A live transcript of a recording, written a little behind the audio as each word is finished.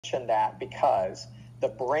that because the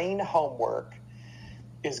brain homework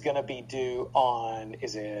is going to be due on,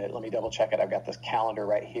 let me double check it. I've got this calendar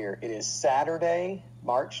right here. It is Saturday,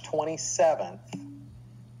 March 27th,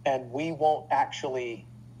 and we won't actually,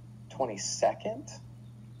 22nd?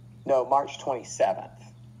 No, March 27th.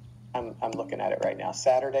 I'm looking at it right now.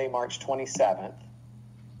 Saturday, March 27th.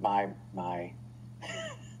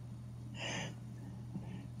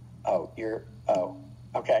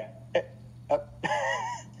 Okay.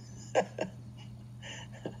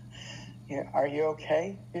 Yeah, are you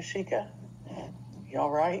okay, Yoshika? You all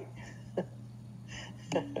right?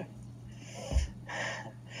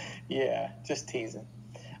 Yeah, just teasing.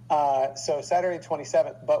 So Saturday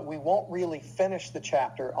 27th, but we won't really finish the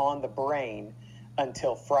chapter on the brain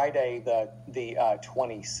until Friday the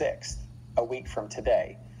 26th, a week from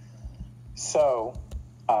today. So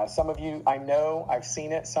some of you, I know, I've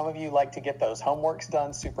seen it, some of you like to get those homeworks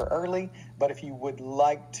done super early, but if you would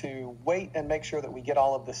like to wait and make sure that we get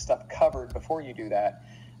all of this stuff covered before you do that,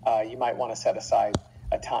 you might want to set aside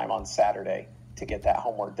a time on Saturday to get that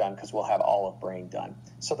homework done, because we'll have all of brain done.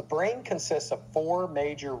 So the brain consists of 4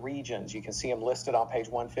 major regions. You can see them listed on page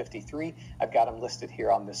 153. I've got them listed here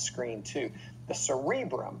on this screen too. The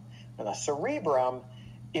cerebrum. And the cerebrum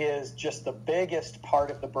is just the biggest part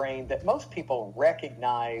of the brain that most people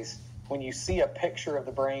recognize. When you see a picture of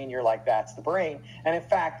the brain, you're like, that's the brain. And in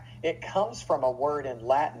fact, it comes from a word in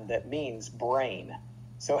Latin that means brain.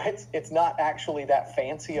 So it's not actually that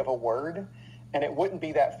fancy of a word, and it wouldn't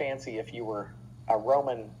be that fancy if you were a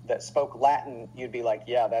Roman that spoke Latin. You'd be like,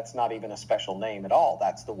 yeah, that's not even a special name at all.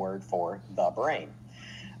 That's the word for the brain.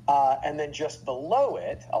 And then just below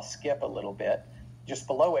it, I'll skip a little bit, just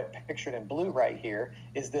below it, pictured in blue right here,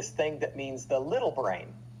 is this thing that means the little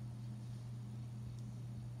brain,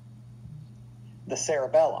 the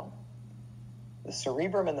cerebellum, the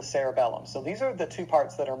cerebrum and the cerebellum. So these are the 2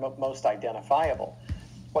 parts that are most identifiable.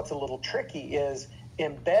 What's a little tricky is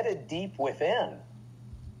embedded deep within,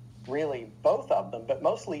 really both of them, but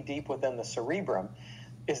mostly deep within the cerebrum,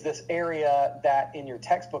 is this area that in your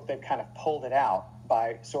textbook they've kind of pulled it out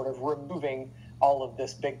by sort of removing all of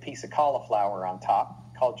this big piece of cauliflower on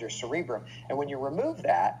top called your cerebrum. And when you remove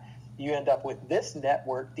that, you end up with this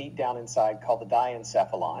network deep down inside called the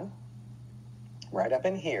diencephalon, right up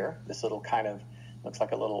in here. This little kind of looks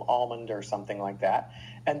like a little almond or something like that.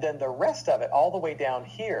 And then the rest of it, all the way down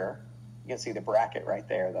here, you can see the bracket right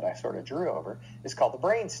there that I sort of drew over, is called the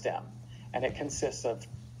brainstem. And it consists of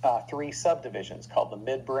 3 subdivisions called the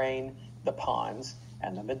midbrain, the pons,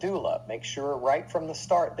 and the medulla. Make sure right from the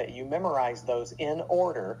start that you memorize those in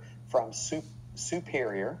order from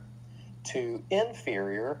superior to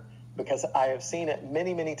inferior, because I have seen it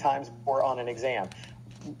many, many times before on an exam.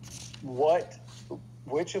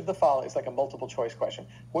 Which of the following, it's like a multiple choice question,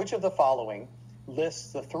 which of the following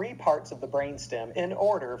lists the 3 parts of the brainstem in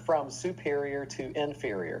order from superior to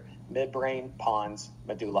inferior? Midbrain, pons,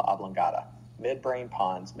 medulla oblongata. Midbrain,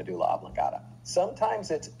 pons, medulla oblongata. Sometimes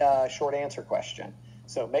it's a short answer question.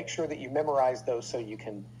 So make sure that you memorize those so you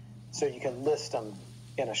can list them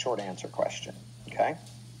in a short answer question, okay?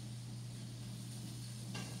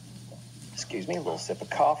 Excuse me, a little sip of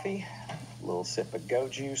coffee, a little sip of go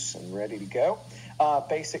juice, and ready to go.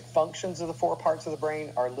 Basic functions of the 4 parts of the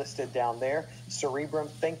brain are listed down there. Cerebrum,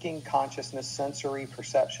 thinking, consciousness, sensory,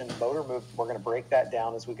 perception, motor movement. We're going to break that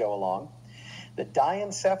down as we go along. The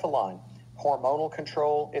diencephalon, hormonal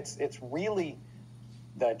control. It's really,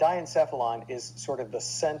 the diencephalon is sort of the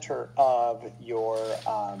center of your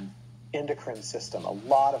endocrine system. A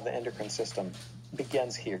lot of the endocrine system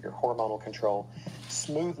begins here, your hormonal control.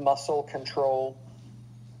 Smooth muscle control,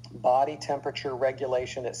 body temperature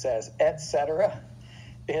regulation, it says, etc.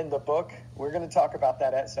 in the book. We're going to talk about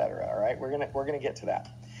that, etc. All right, we're going to get to that.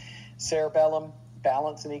 Cerebellum,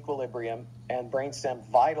 balance and equilibrium, and brainstem,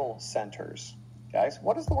 vital centers. Guys,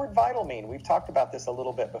 what does the word vital mean? We've talked about this a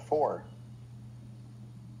little bit before.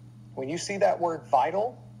 When you see that word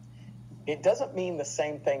vital, it doesn't mean the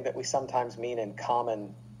same thing that we sometimes mean in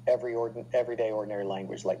common everyday ordinary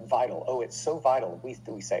language, like vital. Oh, it's so vital.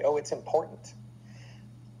 We say, oh, it's important.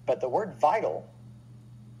 But the word vital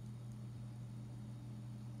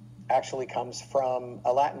actually comes from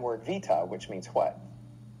a Latin word vita, which means what?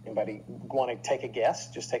 Anybody want to take a guess?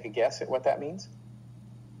 Just take a guess at what that means?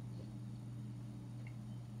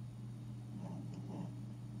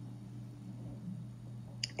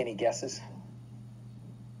 Any guesses?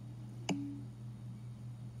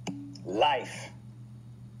 Life.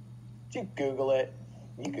 Did you Google it?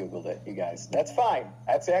 You Googled it, you guys. That's fine.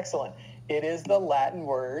 That's excellent. It is the Latin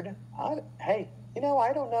word. Hey, I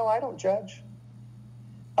don't know. I don't judge.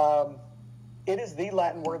 It is the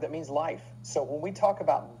Latin word that means life. So when we talk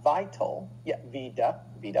about vital, yeah, vida,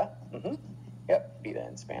 yep, vida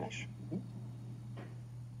in Spanish.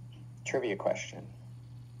 Trivia question.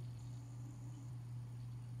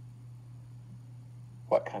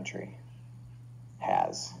 What country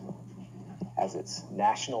has as its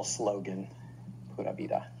national slogan, Pura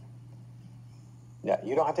Vida? Yeah,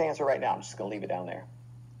 you don't have to answer right now. I'm just going to leave it down there.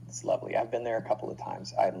 It's lovely. I've been there a couple of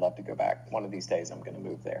times. I'd love to go back. One of these days, I'm going to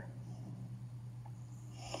move there.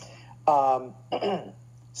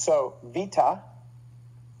 So vita,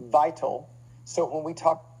 vital. So when we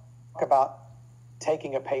talk about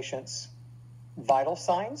taking a patient's vital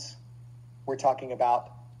signs, we're talking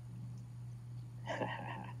about,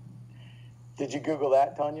 did you Google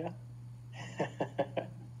that, Tanya?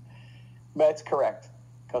 That's correct.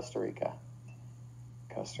 Costa Rica.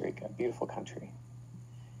 Costa Rica, beautiful country.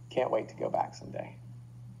 Can't wait to go back someday.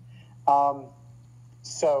 When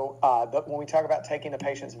we talk about taking a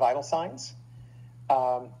patient's vital signs,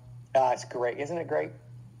 it's great. Isn't it great?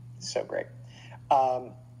 So great.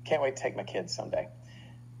 Can't wait to take my kids someday.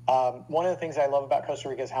 One of the things I love about Costa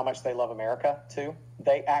Rica is how much they love America, too.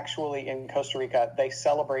 They actually, in Costa Rica, they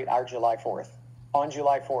celebrate our July 4th. On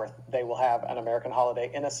July 4th, they will have an American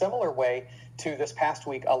holiday. In a similar way to this past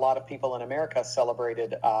week, a lot of people in America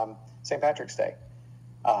celebrated St. Patrick's Day.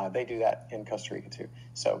 They do that in Costa Rica, too.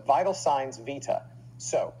 So vital signs, vita.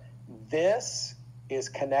 So this is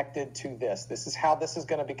connected to this. This is how this is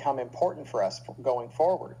going to become important for us going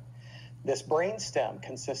forward. This brain stem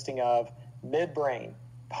consisting of midbrain,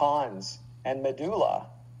 pons, and medulla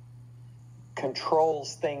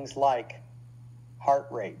controls things like heart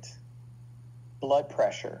rate, blood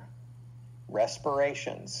pressure,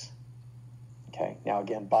 respirations. Okay, now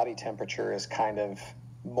again, body temperature is kind of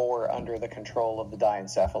more under the control of the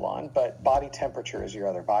diencephalon, but body temperature is your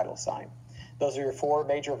other vital sign. Those are your 4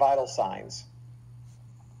 major vital signs.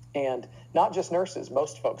 And not just nurses,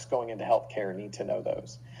 most folks going into healthcare need to know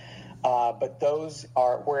those. But those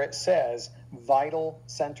are where it says vital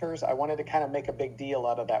centers. I wanted to kind of make a big deal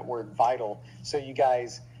out of that word vital so you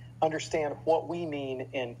guys understand what we mean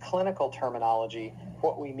in clinical terminology,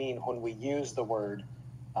 what we mean when we use the word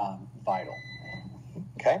vital.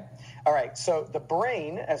 Okay? All right, so the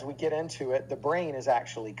brain, as we get into it, the brain is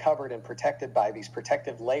actually covered and protected by these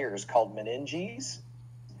protective layers called meninges.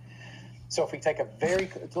 So if we take a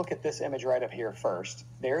look at this image right up here first,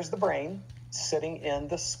 there's the brain sitting in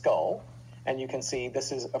the skull. And you can see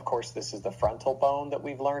this is the frontal bone that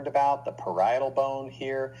we've learned about, the parietal bone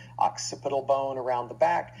here, occipital bone around the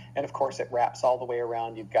back, and of course it wraps all the way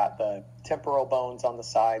around. You've got the temporal bones on the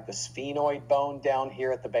side, the sphenoid bone down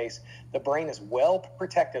here at the base. The brain is well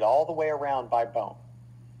protected all the way around by bone.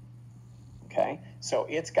 Okay, so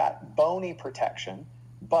it's got bony protection,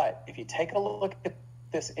 but if you take a look at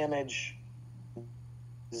this image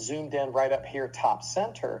zoomed in right up here top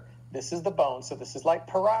center, this is the bone, so this is like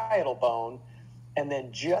parietal bone, and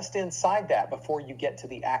then just inside that, before you get to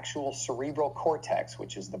the actual cerebral cortex,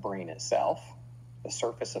 which is the brain itself, the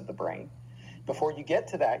surface of the brain, before you get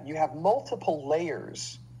to that, you have multiple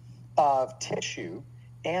layers of tissue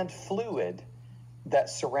and fluid that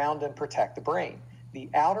surround and protect the brain. The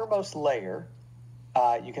outermost layer,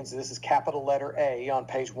 you can see this is capital letter A on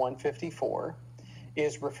page 154,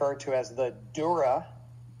 is referred to as the dura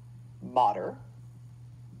mater.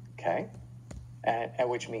 Okay, and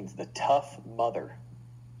which means the tough mother.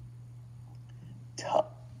 Tough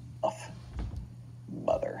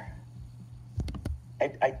mother.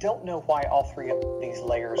 I don't know why all 3 of these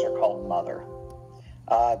layers are called mother.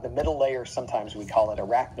 The middle layer, sometimes we call it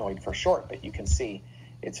arachnoid for short, but you can see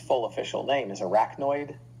its full official name is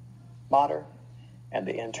arachnoid mater, and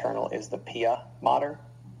the internal is the pia mater.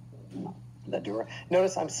 The dura.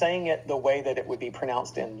 Notice I'm saying it the way that it would be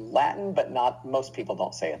pronounced in Latin, but not most people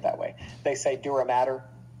don't say it that way. They say dura mater,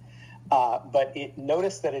 but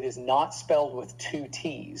notice that it is not spelled with 2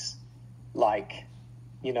 T's, like,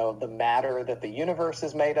 the matter that the universe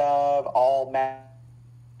is made of, all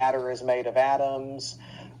matter is made of atoms,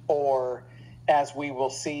 or as we will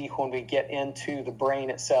see when we get into the brain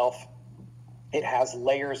itself, it has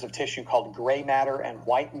layers of tissue called gray matter and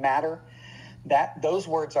white matter. Those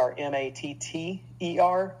words are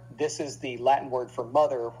matter. This is the Latin word for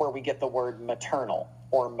mother, where we get the word maternal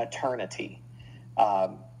or maternity.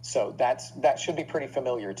 So that should be pretty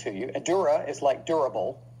familiar to you. Dura is like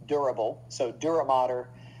durable. So dura mater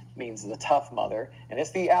means the tough mother, and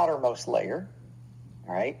it's the outermost layer.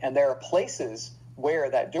 All right, and there are places where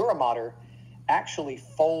that dura mater actually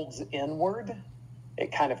folds inward.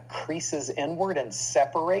 It kind of creases inward and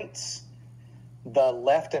separates the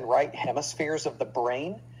left and right hemispheres of the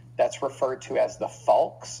brain That's referred to as the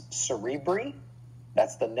falx cerebri.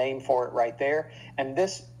 That's the name for it right there. And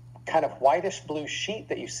this kind of whitish blue sheet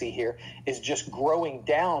that you see here is just growing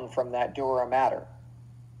down from that dura mater.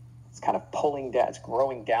 It's kind of pulling down, it's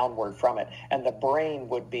growing downward from it. And the brain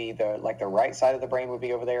would be the right side of the brain would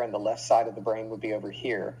be over there and the left side of the brain would be over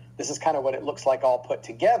here. This is kind of what it looks like all put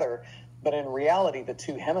together. But in reality, the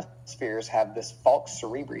two hemispheres have this falx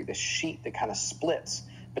cerebri, this sheet that kind of splits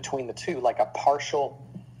between the two like a partial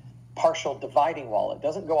dividing wall. It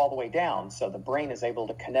doesn't go all the way down, so the brain is able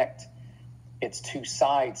to connect its two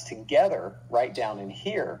sides together right down in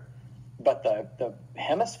here. But the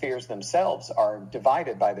hemispheres themselves are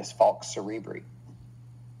divided by this falx cerebri.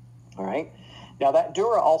 All right. Now that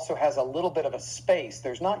dura also has a little bit of a space.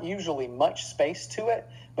 There's not usually much space to it,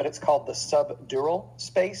 but it's called the subdural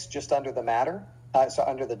space, just under the mater, so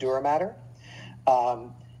under the dura mater.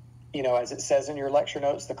 As it says in your lecture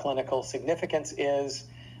notes, the clinical significance is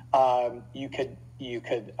you could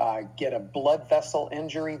get a blood vessel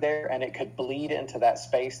injury there, and it could bleed into that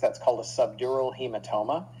space. That's called a subdural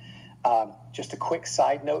hematoma. Just a quick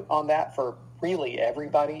side note on that for really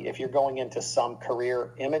everybody. If you're going into some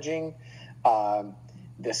career imaging,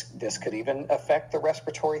 this could even affect the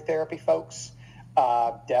respiratory therapy folks.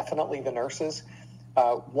 Definitely the nurses.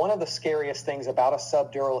 One of the scariest things about a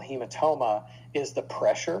subdural hematoma is the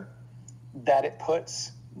pressure that it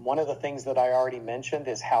puts. One of the things that I already mentioned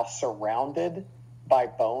is how surrounded by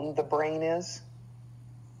bone the brain is.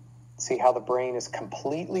 See how the brain is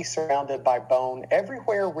completely surrounded by bone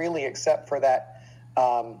everywhere, really, except for that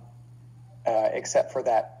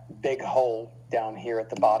big hole down here at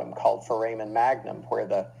the bottom called foramen magnum, where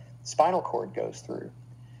the spinal cord goes through.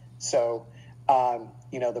 So,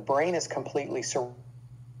 the brain is completely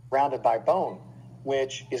surrounded by bone,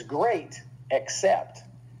 which is great, except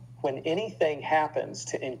when anything happens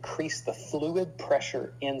to increase the fluid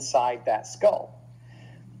pressure inside that skull.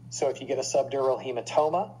 So if you get a subdural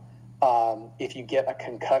hematoma, if you get a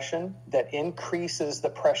concussion that increases the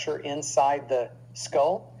pressure inside the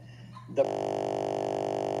skull, the